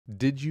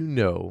Did you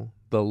know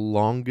the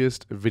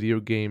longest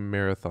video game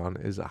marathon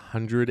is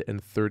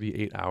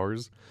 138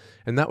 hours?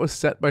 And that was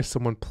set by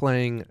someone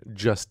playing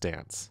Just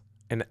Dance,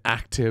 an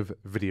active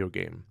video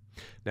game.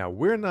 Now,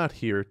 we're not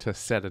here to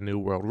set a new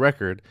world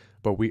record,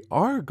 but we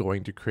are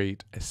going to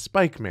create a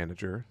spike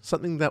manager,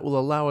 something that will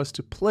allow us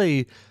to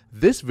play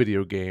this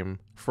video game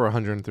for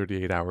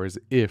 138 hours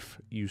if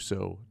you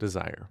so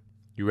desire.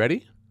 You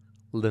ready?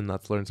 Then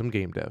let's learn some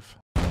game dev.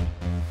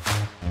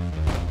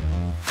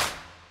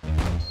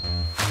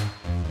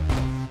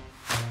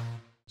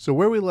 So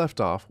where we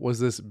left off was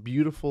this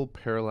beautiful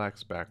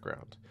parallax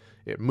background.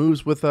 It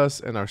moves with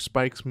us and our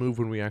spikes move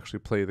when we actually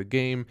play the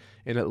game,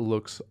 and it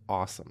looks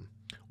awesome.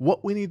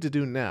 What we need to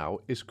do now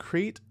is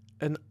create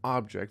an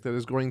object that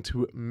is going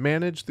to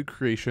manage the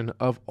creation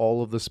of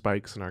all of the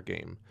spikes in our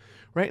game.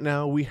 Right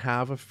now we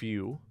have a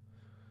few,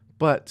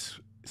 but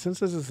since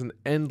this is an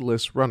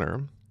endless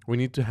runner, we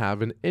need to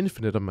have an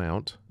infinite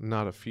amount,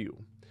 not a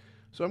few.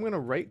 So I'm going to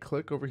right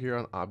click over here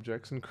on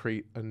objects and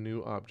create a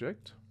new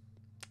object.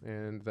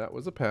 And that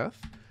was a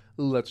path.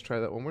 Let's try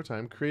that one more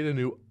time. Create a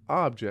new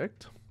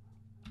object.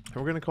 And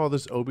we're going to call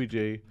this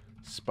obj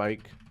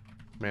spike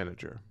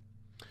manager.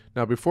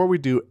 Now, before we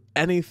do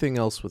anything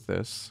else with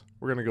this,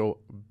 we're going to go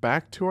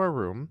back to our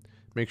room.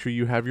 Make sure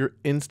you have your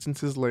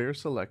instances layer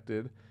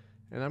selected.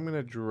 And I'm going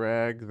to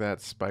drag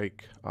that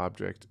spike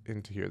object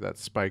into here, that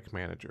spike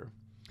manager.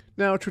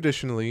 Now,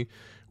 traditionally,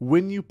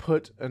 when you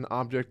put an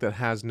object that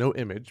has no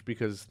image,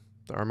 because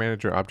our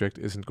manager object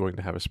isn't going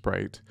to have a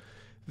sprite,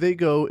 they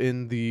go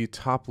in the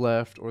top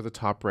left or the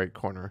top right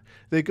corner.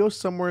 They go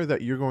somewhere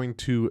that you're going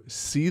to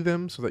see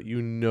them so that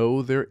you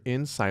know they're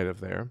inside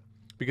of there.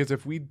 Because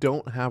if we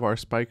don't have our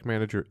spike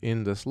manager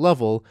in this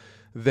level,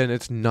 then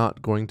it's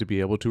not going to be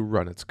able to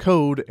run its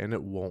code and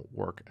it won't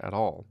work at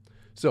all.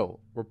 So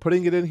we're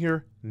putting it in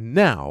here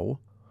now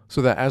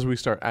so that as we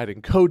start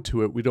adding code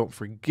to it, we don't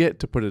forget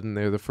to put it in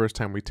there the first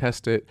time we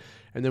test it.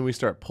 And then we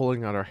start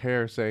pulling out our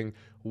hair saying,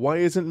 why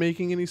isn't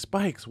making any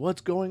spikes?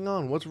 What's going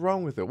on? What's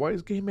wrong with it? Why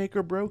is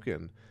GameMaker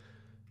broken?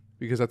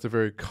 Because that's a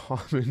very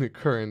common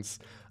occurrence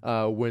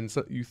when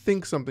you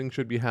think something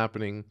should be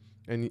happening,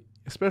 and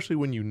especially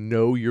when you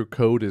know your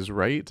code is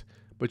right,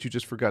 but you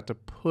just forgot to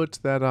put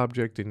that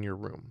object in your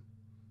room.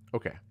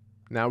 Okay,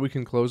 now we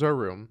can close our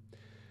room,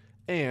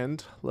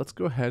 and let's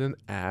go ahead and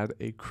add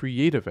a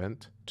create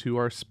event to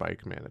our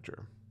spike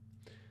manager.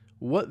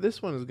 What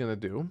this one is going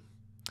to do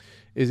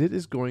is it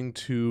is going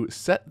to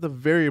set the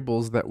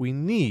variables that we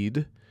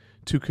need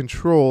to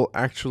control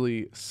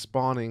actually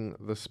spawning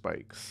the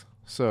spikes.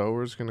 So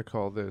we're just going to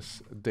call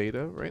this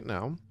data right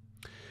now.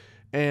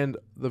 And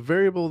the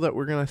variable that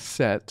we're going to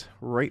set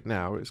right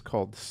now is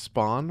called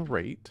spawn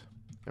rate.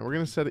 And we're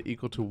going to set it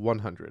equal to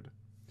 100.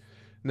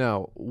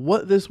 Now,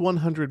 what this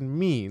 100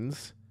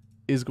 means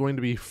is going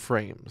to be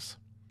frames.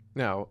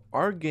 Now,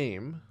 our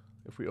game,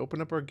 if we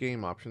open up our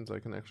game options, I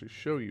can actually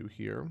show you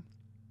here.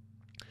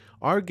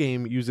 Our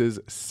game uses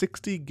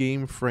 60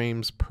 game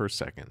frames per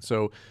second.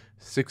 So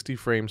 60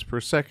 frames per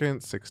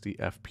second, 60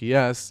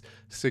 FPS,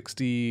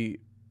 60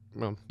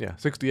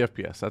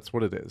 FPS, that's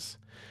what it is.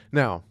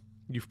 Now,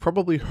 you've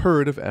probably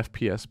heard of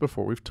FPS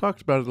before. We've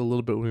talked about it a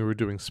little bit when we were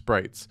doing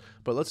sprites,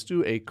 but let's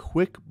do a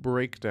quick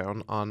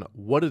breakdown on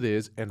what it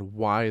is and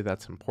why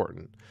that's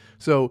important.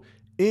 So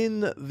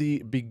in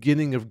the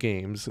beginning of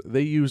games,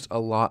 they used a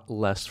lot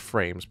less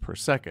frames per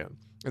second.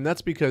 And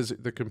that's because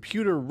the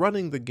computer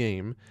running the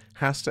game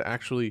has to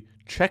actually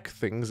check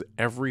things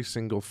every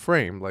single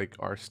frame, like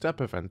our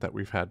step event that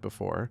we've had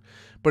before.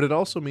 But it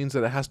also means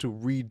that it has to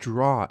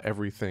redraw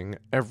everything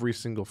every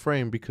single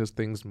frame because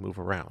things move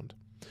around.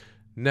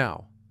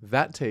 Now,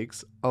 that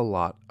takes a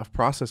lot of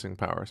processing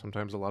power,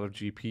 sometimes a lot of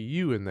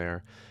GPU in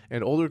there,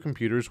 and older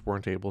computers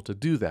weren't able to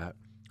do that.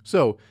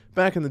 So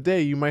back in the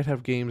day, you might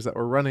have games that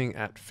were running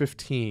at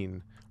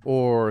 15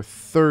 or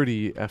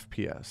 30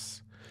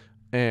 FPS.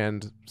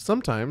 And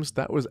sometimes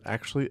that was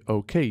actually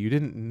okay. You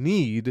didn't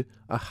need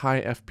a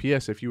high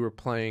FPS if you were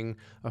playing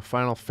a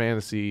Final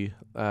Fantasy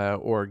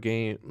or a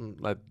game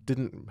that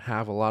didn't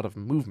have a lot of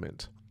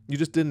movement. You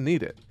just didn't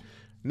need it.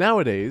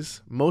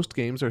 Nowadays, most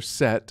games are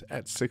set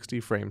at 60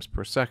 frames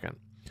per second.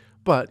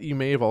 But you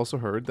may have also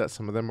heard that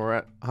some of them are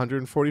at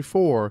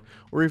 144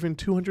 or even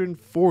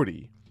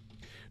 240.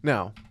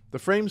 Now, the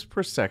frames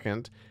per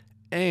second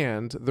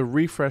and the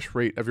refresh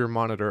rate of your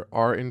monitor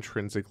are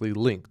intrinsically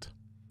linked.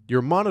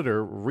 Your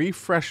monitor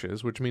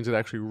refreshes, which means it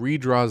actually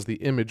redraws the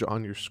image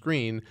on your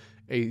screen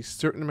a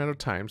certain amount of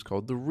times,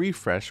 called the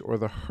refresh or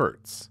the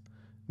hertz.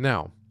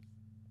 Now,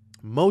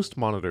 most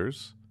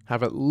monitors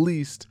have at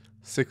least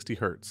 60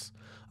 hertz.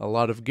 A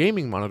lot of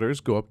gaming monitors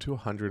go up to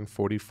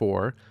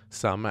 144,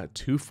 some at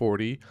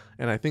 240,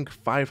 and I think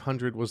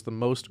 500 was the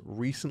most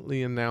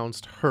recently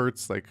announced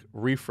hertz, like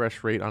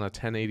refresh rate on a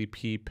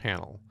 1080p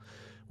panel.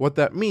 What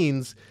that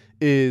means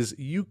is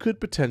you could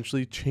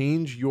potentially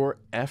change your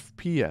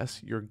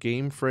FPS, your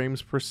game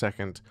frames per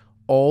second,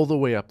 all the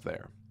way up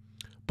there.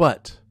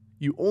 But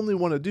you only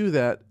want to do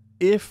that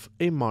if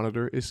a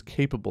monitor is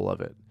capable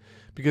of it.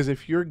 Because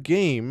if your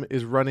game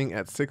is running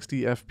at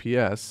 60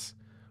 FPS,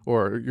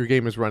 or your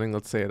game is running,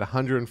 let's say, at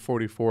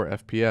 144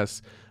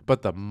 FPS,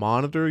 but the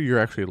monitor you're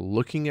actually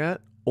looking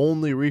at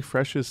only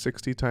refreshes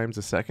 60 times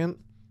a second,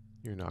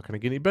 you're not going to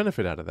get any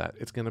benefit out of that.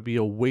 It's going to be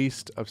a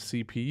waste of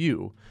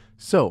CPU.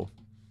 So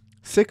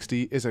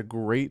 60 is a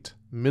great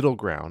middle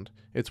ground.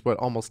 It's what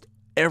almost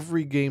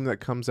every game that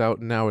comes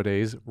out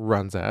nowadays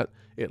runs at.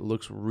 It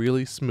looks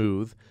really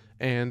smooth,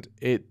 and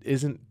it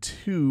isn't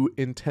too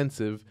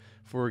intensive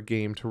for a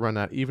game to run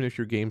at, even if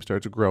your game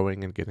starts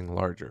growing and getting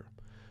larger.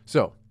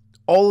 So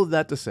all of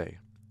that to say,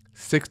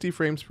 60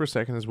 frames per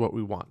second is what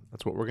we want.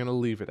 That's what we're going to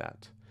leave it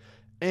at.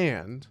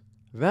 And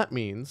that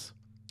means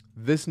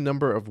this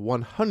number of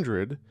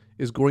 100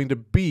 is going to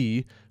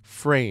be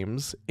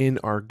frames in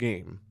our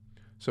game.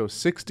 So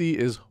 60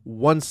 is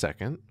 1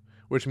 second,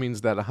 which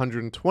means that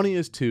 120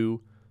 is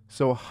 2,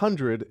 so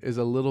 100 is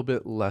a little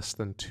bit less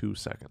than 2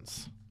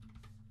 seconds.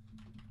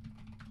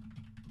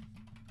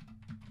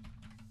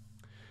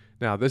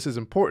 Now this is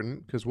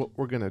important because what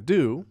we're going to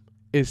do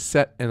is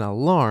set an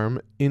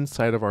alarm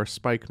inside of our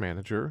spike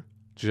manager,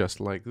 just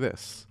like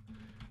this.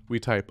 We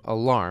type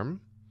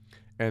alarm,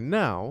 and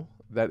now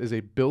that is a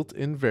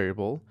built-in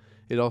variable.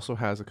 It also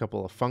has a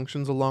couple of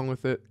functions along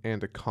with it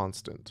and a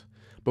constant.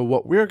 But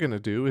what we're going to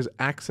do is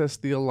access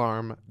the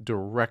alarm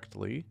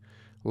directly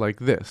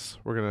like this.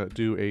 We're going to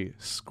do a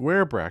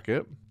square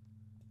bracket,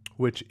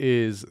 which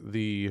is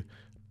the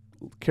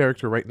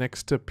character right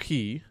next to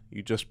P.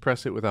 You just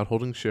press it without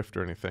holding shift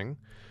or anything.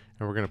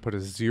 And we're going to put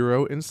a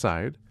 0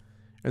 inside.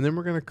 And then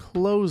we're going to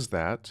close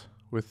that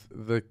with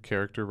the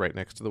character right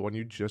next to the one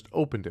you just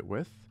opened it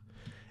with.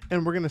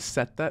 And we're going to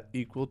set that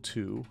equal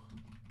to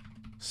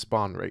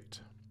spawn rate.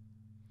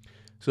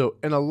 So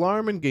an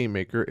alarm in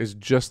GameMaker is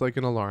just like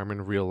an alarm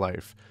in real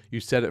life. You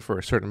set it for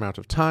a certain amount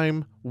of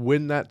time.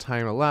 When that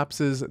time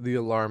elapses, the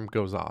alarm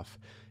goes off.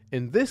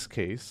 In this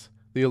case,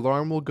 the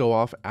alarm will go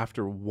off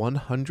after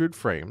 100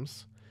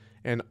 frames,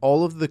 and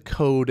all of the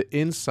code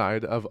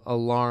inside of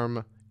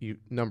alarm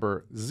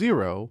number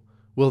 0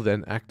 will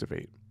then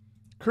activate.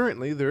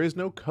 Currently, there is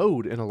no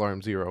code in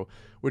alarm 0,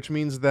 which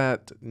means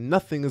that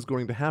nothing is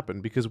going to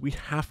happen because we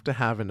have to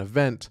have an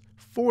event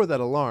for that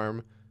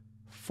alarm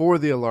for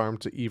the alarm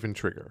to even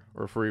trigger,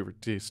 or for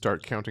it to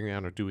start counting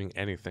down or doing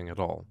anything at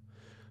all.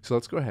 So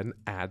let's go ahead and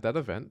add that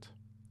event.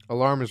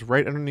 Alarm is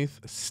right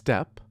underneath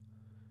step,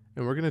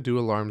 and we're going to do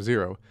alarm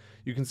 0.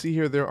 You can see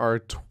here there are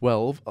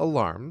 12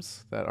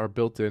 alarms that are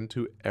built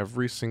into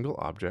every single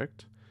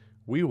object.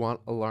 We want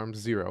alarm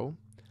 0.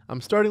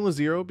 I'm starting with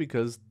 0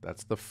 because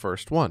that's the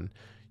first one.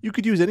 You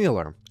could use any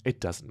alarm. It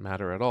doesn't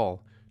matter at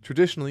all.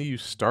 Traditionally, you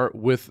start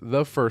with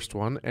the first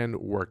one and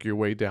work your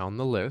way down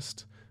the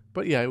list.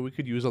 But yeah, we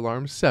could use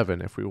alarm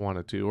 7 if we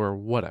wanted to, or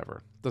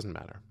whatever. Doesn't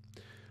matter.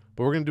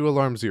 But we're going to do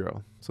alarm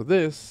 0. So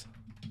this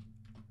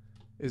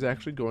is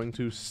actually going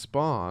to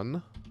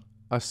spawn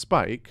a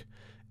spike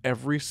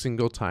every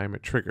single time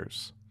it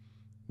triggers.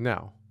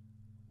 Now,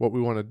 what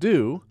we want to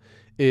do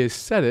is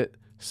set it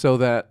so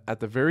that at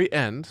the very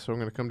end, so I'm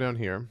going to come down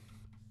here,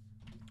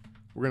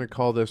 we're going to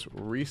call this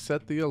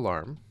reset the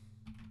alarm,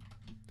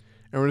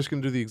 and we're just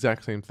going to do the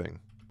exact same thing.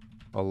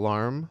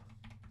 Alarm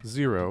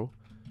 0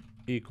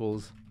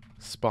 equals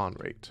spawn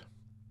rate.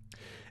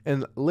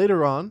 And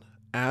later on,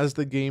 as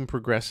the game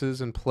progresses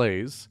and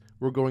plays,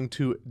 we're going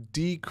to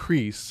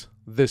decrease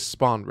this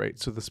spawn rate.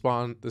 So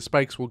the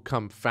spikes will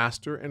come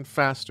faster and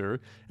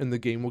faster, and the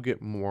game will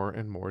get more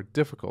and more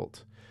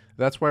difficult.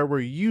 That's why we're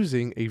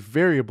using a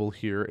variable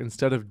here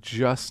instead of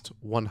just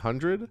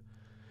 100,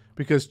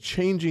 because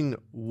changing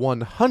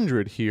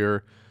 100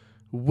 here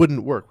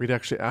wouldn't work. We'd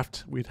have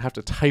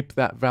to type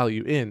that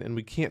value in, and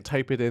we can't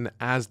type it in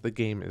as the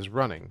game is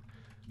running.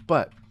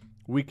 But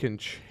we can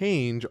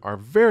change our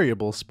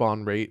variable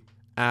spawn rate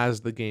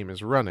as the game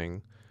is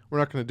running. We're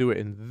not going to do it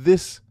in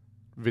this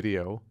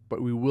video,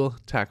 but we will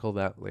tackle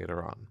that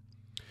later on.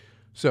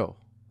 So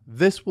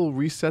this will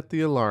reset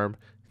the alarm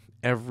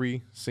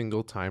every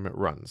single time it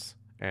runs,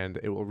 and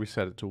it will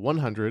reset it to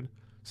 100.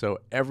 So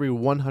every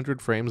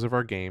 100 frames of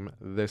our game,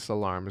 this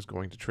alarm is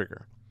going to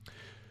trigger.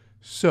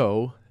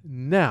 So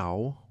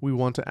now we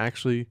want to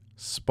actually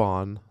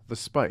spawn the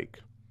spike.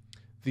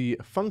 The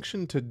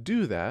function to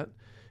do that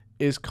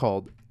is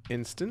called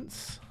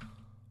instance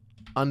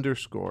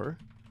underscore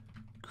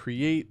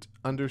create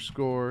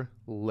underscore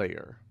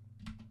layer.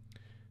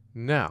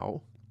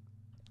 Now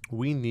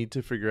we need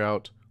to figure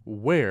out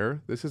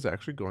where this is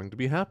actually going to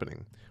be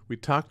happening. We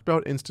talked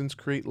about instance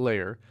create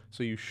layer,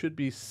 so you should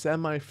be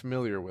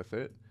semi-familiar with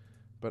it,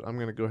 but I'm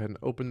going to go ahead and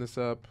open this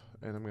up,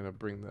 and I'm going to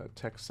bring the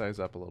text size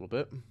up a little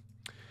bit.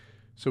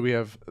 So we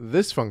have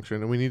this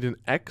function, and we need an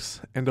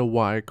X and a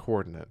Y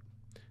coordinate.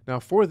 Now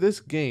for this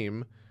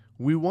game,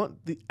 we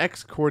want the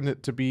X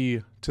coordinate to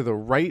be to the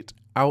right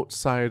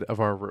outside of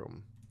our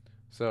room.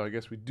 So I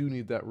guess we do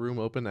need that room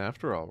open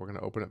after all. We're going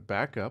to open it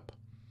back up,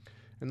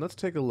 and let's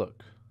take a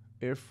look.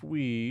 If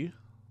we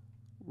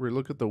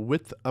look at the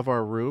width of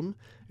our room,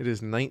 it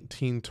is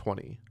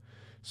 1920.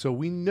 So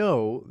we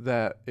know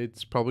that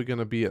it's probably going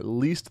to be at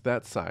least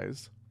that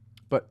size.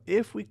 But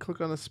if we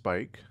click on a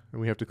spike, and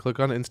we have to click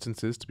on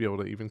instances to be able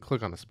to even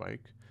click on a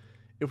spike,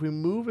 if we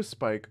move a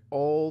spike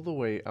all the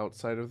way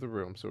outside of the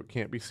room so it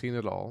can't be seen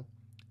at all,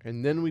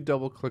 and then we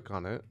double click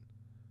on it,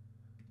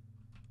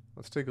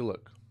 let's take a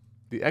look.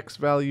 The X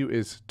value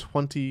is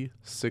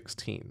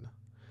 2016.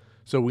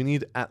 So we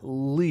need at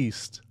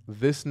least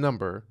this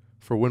number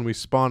for when we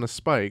spawn a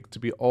spike to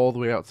be all the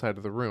way outside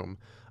of the room.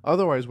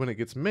 Otherwise, when it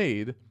gets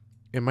made,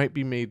 it might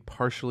be made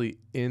partially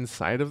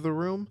inside of the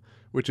room,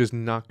 which is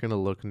not going to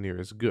look near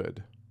as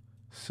good.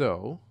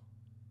 So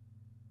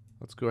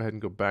let's go ahead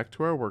and go back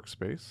to our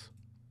workspace.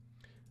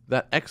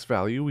 That X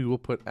value we will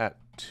put at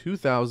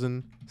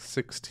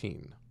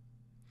 2016.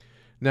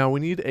 Now we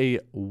need a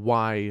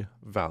Y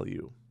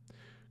value.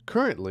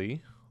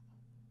 Currently,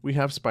 we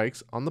have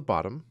spikes on the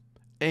bottom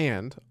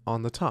and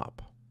on the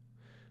top.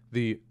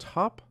 The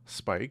top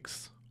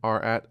spikes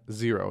are at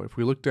 0. If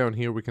we look down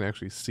here, we can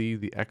actually see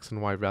the X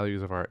and Y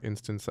values of our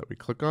instance that we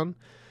click on.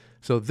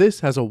 So this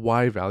has a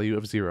Y value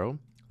of 0.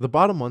 The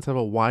bottom ones have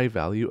a Y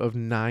value of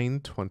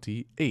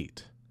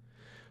 928.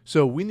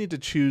 So we need to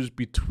choose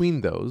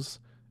between those,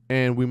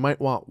 and we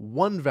might want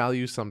one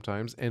value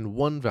sometimes and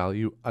one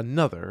value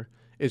another.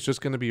 It's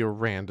just going to be a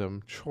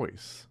random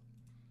choice.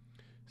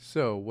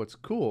 So what's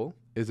cool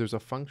is there's a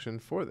function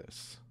for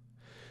this.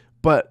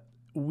 But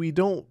we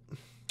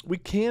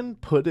can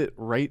put it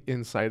right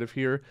inside of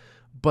here,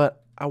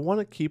 but I want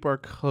to keep our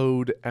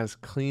code as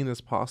clean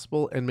as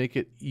possible and make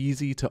it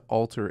easy to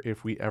alter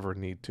if we ever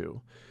need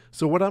to.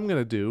 So what I'm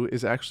going to do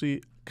is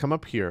actually come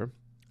up here,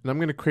 and I'm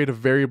going to create a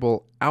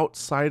variable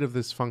outside of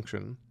this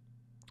function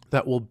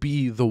that will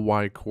be the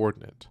Y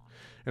coordinate.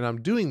 And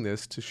I'm doing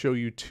this to show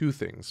you two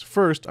things.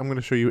 First, I'm going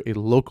to show you a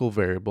local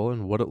variable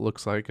and what it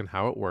looks like and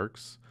how it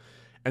works.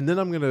 And then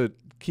I'm going to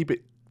keep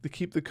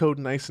the code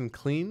nice and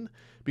clean,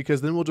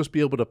 because then we'll just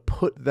be able to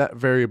put that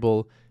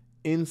variable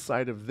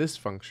inside of this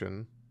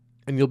function,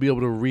 and you'll be able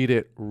to read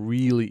it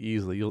really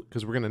easily,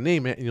 because we're going to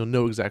name it and you'll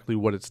know exactly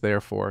what it's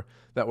there for.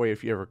 That way,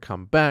 if you ever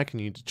come back and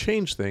you need to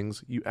change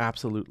things, you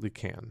absolutely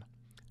can.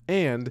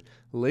 And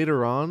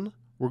later on,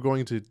 we're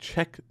going to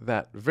check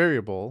that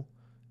variable,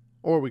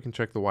 or we can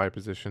check the Y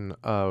position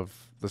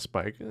of the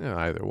spike,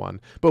 either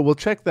one. But we'll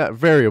check that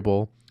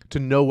variable to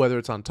know whether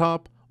it's on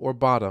top or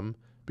bottom,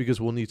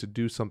 because we'll need to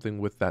do something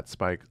with that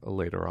spike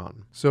later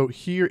on. So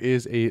here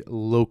is a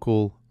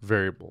local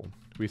variable.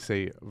 We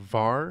say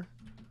var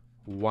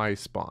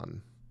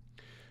yspawn.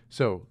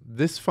 So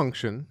this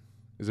function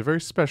is a very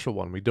special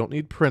one. We don't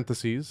need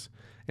parentheses,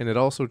 and it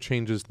also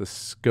changes the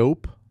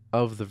scope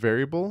of the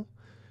variable,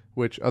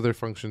 which other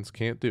functions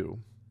can't do.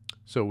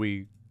 So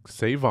we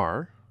say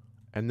var,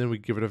 and then we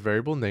give it a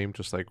variable name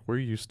just like we're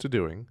used to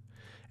doing,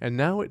 and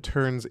now it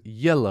turns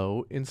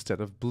yellow instead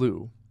of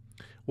blue.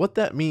 What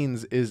that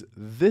means is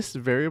this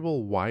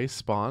variable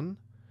yspawn,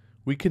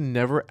 we can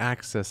never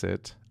access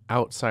it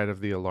outside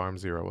of the alarm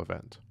 0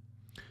 event.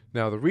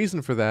 Now the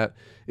reason for that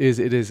is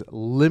it is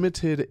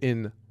limited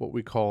in what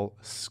we call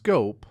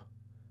scope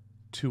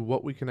to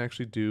what we can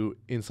actually do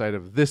inside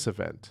of this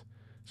event.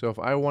 So if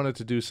I wanted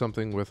to do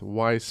something with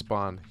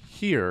yspawn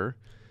here,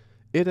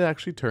 it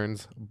actually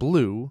turns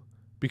blue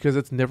because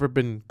it's never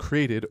been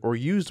created or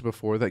used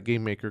before that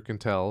GameMaker can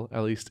tell,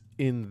 at least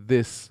in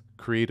this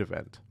create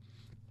event.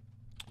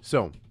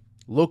 So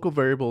local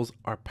variables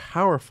are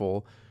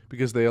powerful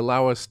because they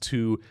allow us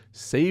to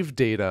save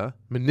data,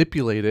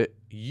 manipulate it,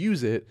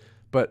 use it,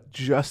 but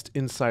just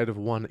inside of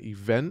one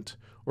event,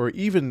 or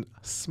even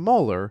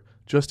smaller,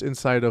 just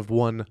inside of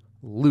one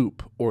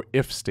loop or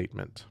if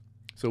statement.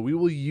 So we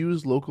will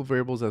use local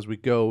variables as we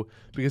go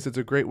because it's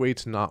a great way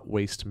to not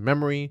waste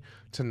memory,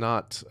 to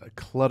not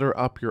clutter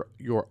up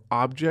your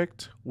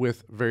object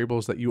with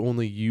variables that you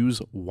only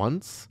use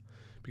once,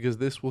 because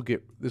this will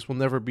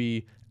never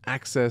be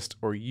accessed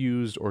or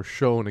used or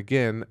shown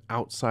again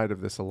outside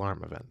of this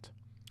alarm event.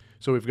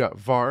 So we've got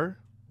var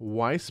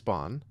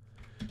yspawn.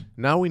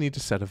 Now we need to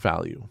set a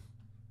value.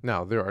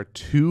 Now there are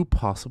two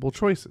possible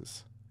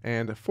choices,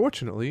 and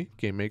fortunately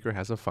GameMaker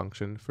has a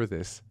function for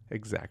this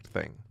exact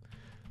thing.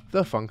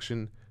 The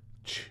function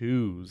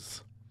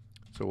choose.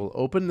 So we'll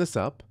open this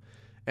up,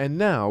 and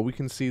now we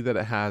can see that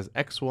it has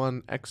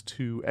x1,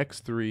 x2,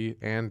 x3,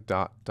 and ...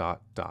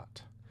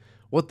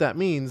 What that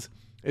means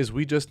is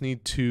we just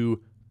need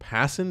to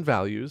pass in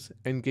values,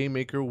 and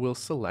GameMaker will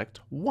select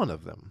one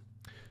of them.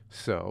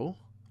 So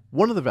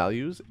one of the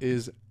values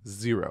is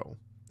 0.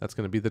 That's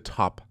going to be the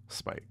top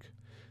spike.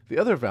 The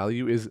other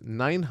value is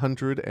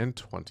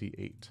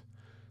 928.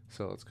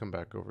 So let's come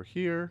back over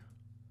here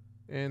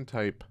and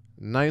type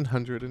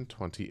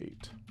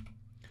 928.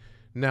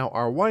 Now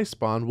our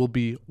yspawn will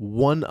be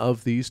one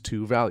of these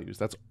two values.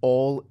 That's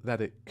all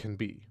that it can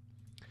be.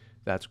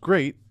 That's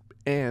great.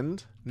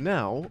 And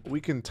now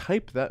we can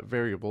type that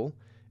variable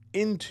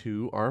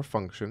into our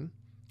function,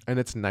 and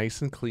it's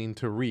nice and clean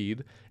to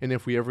read. And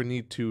if we ever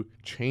need to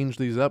change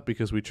these up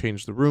because we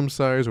changed the room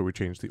size or we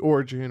changed the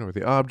origin or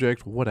the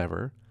object,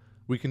 whatever,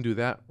 we can do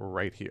that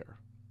right here.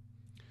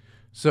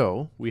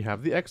 So we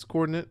have the X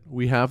coordinate,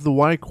 we have the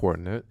Y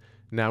coordinate.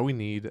 Now we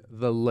need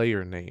the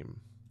layer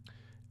name,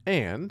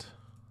 and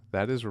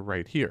that is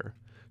right here.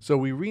 So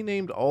we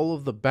renamed all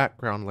of the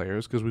background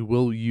layers because we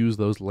will use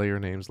those layer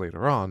names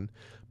later on.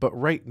 But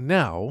right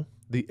now,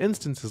 the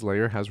instances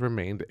layer has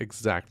remained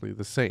exactly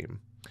the same.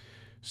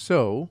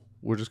 So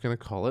we're just going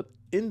to call it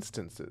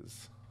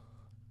instances.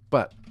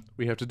 But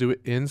we have to do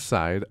it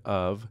inside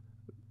of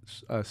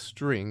a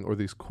string or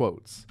these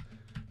quotes.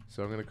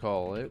 So I'm going to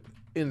call it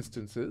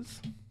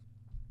instances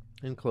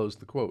and close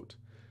the quote.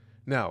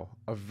 Now,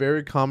 a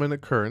very common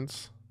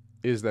occurrence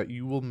is that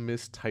you will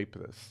mistype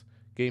this.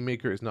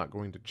 GameMaker is not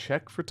going to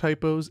check for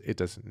typos. It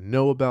doesn't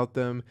know about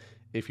them.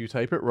 If you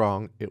type it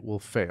wrong, it will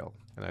fail.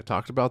 And I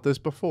talked about this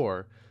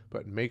before,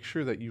 but make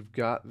sure that you've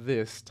got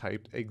this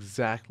typed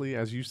exactly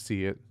as you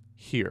see it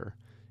here.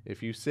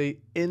 If you say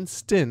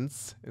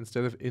instance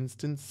instead of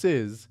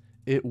instances,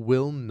 it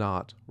will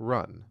not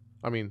run.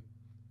 I mean,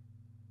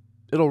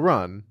 it'll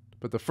run,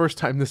 but the first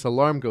time this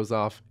alarm goes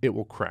off, it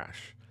will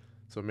crash.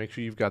 So make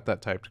sure you've got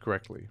that typed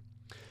correctly.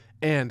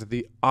 And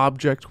the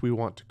object we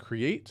want to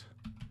create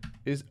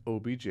is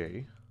obj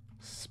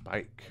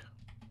spike.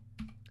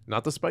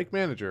 Not the spike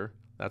manager.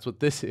 That's what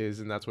this is,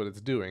 and that's what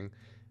it's doing.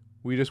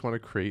 We just want to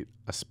create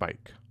a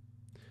spike.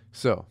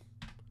 So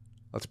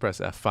let's press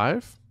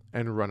F5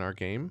 and run our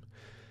game.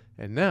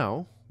 And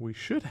now we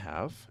should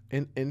have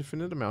an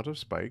infinite amount of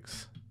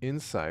spikes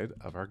inside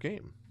of our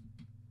game.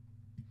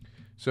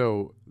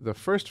 So the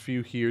first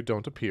few here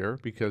don't appear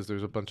because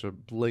there's a bunch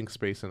of blank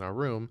space in our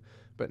room,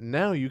 but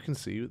now you can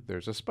see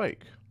there's a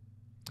spike.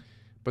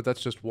 But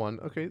that's just one.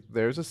 Okay,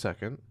 there's a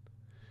second.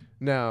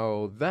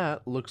 Now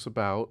that looks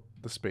about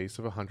the space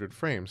of 100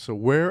 frames. So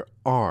where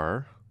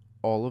are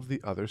all of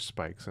the other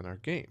spikes in our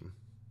game?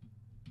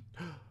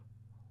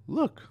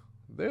 Look,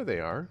 there they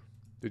are.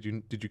 Did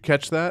you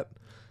catch that?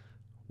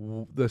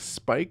 The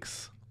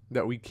spikes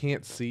that we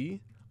can't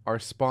see are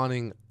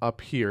spawning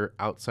up here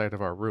outside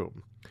of our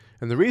room.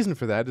 And the reason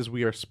for that is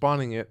we are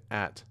spawning it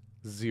at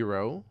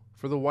 0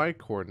 for the y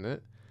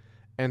coordinate.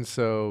 And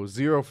so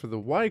 0 for the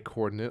y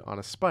coordinate on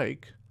a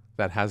spike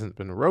that hasn't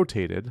been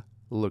rotated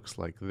looks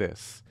like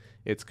this.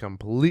 It's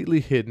completely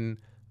hidden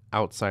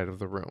outside of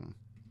the room.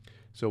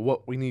 So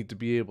what we need to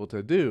be able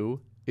to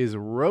do is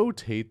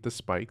rotate the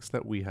spikes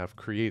that we have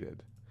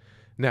created.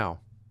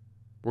 Now,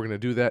 we're going to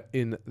do that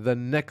in the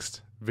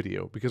next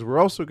video because we're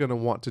also going to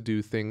want to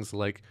do things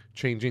like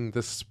changing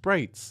the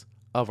sprites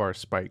of our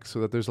spikes so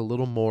that there's a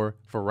little more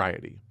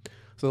variety.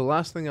 So the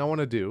last thing I want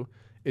to do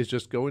is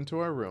just go into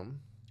our room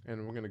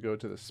and we're going to go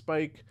to the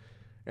spike,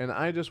 and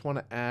I just want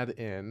to add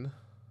in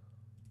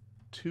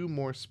 2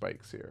 more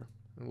spikes here.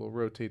 And we'll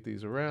rotate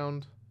these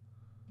around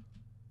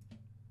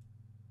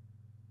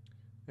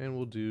and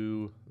we'll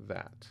do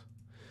that.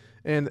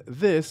 And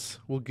this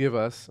will give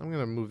us, I'm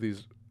going to move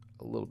these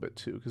a little bit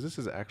too because this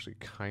is actually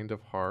kind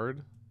of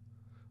hard.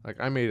 Like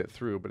I made it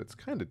through, but it's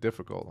kind of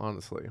difficult,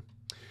 honestly.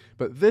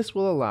 But this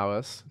will allow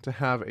us to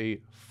have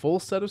a full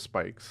set of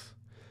spikes,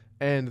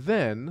 and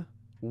then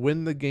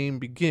when the game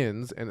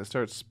begins and it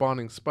starts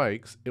spawning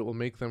spikes, it will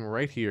make them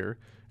right here,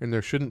 and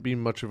there shouldn't be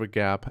much of a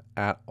gap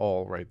at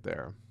all right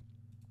there.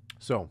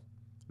 So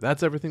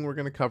that's everything we're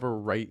going to cover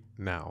right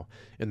now.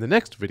 In the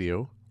next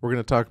video, we're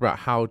going to talk about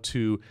how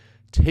to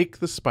take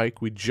the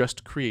spike we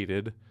just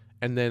created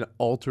and then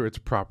alter its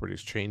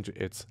properties, change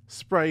its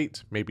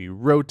sprite, maybe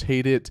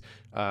rotate it,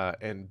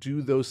 and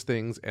do those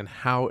things, and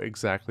how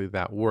exactly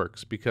that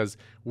works. Because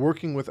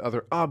working with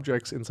other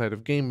objects inside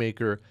of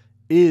GameMaker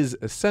is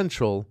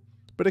essential,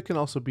 but it can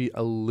also be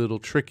a little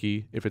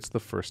tricky if it's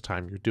the first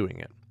time you're doing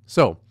it.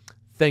 So,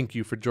 thank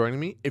you for joining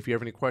me. If you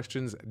have any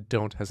questions,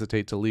 don't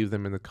hesitate to leave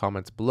them in the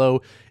comments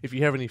below. If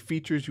you have any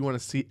features you want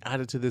to see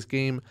added to this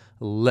game,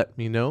 let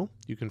me know.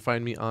 You can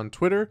find me on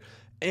Twitter,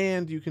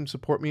 and you can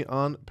support me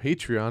on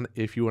Patreon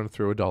if you want to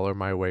throw $1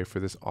 my way for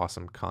this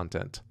awesome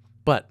content.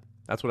 But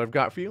that's what I've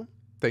got for you.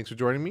 Thanks for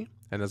joining me,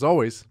 and as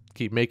always,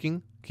 keep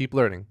making, keep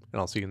learning, and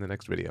I'll see you in the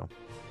next video.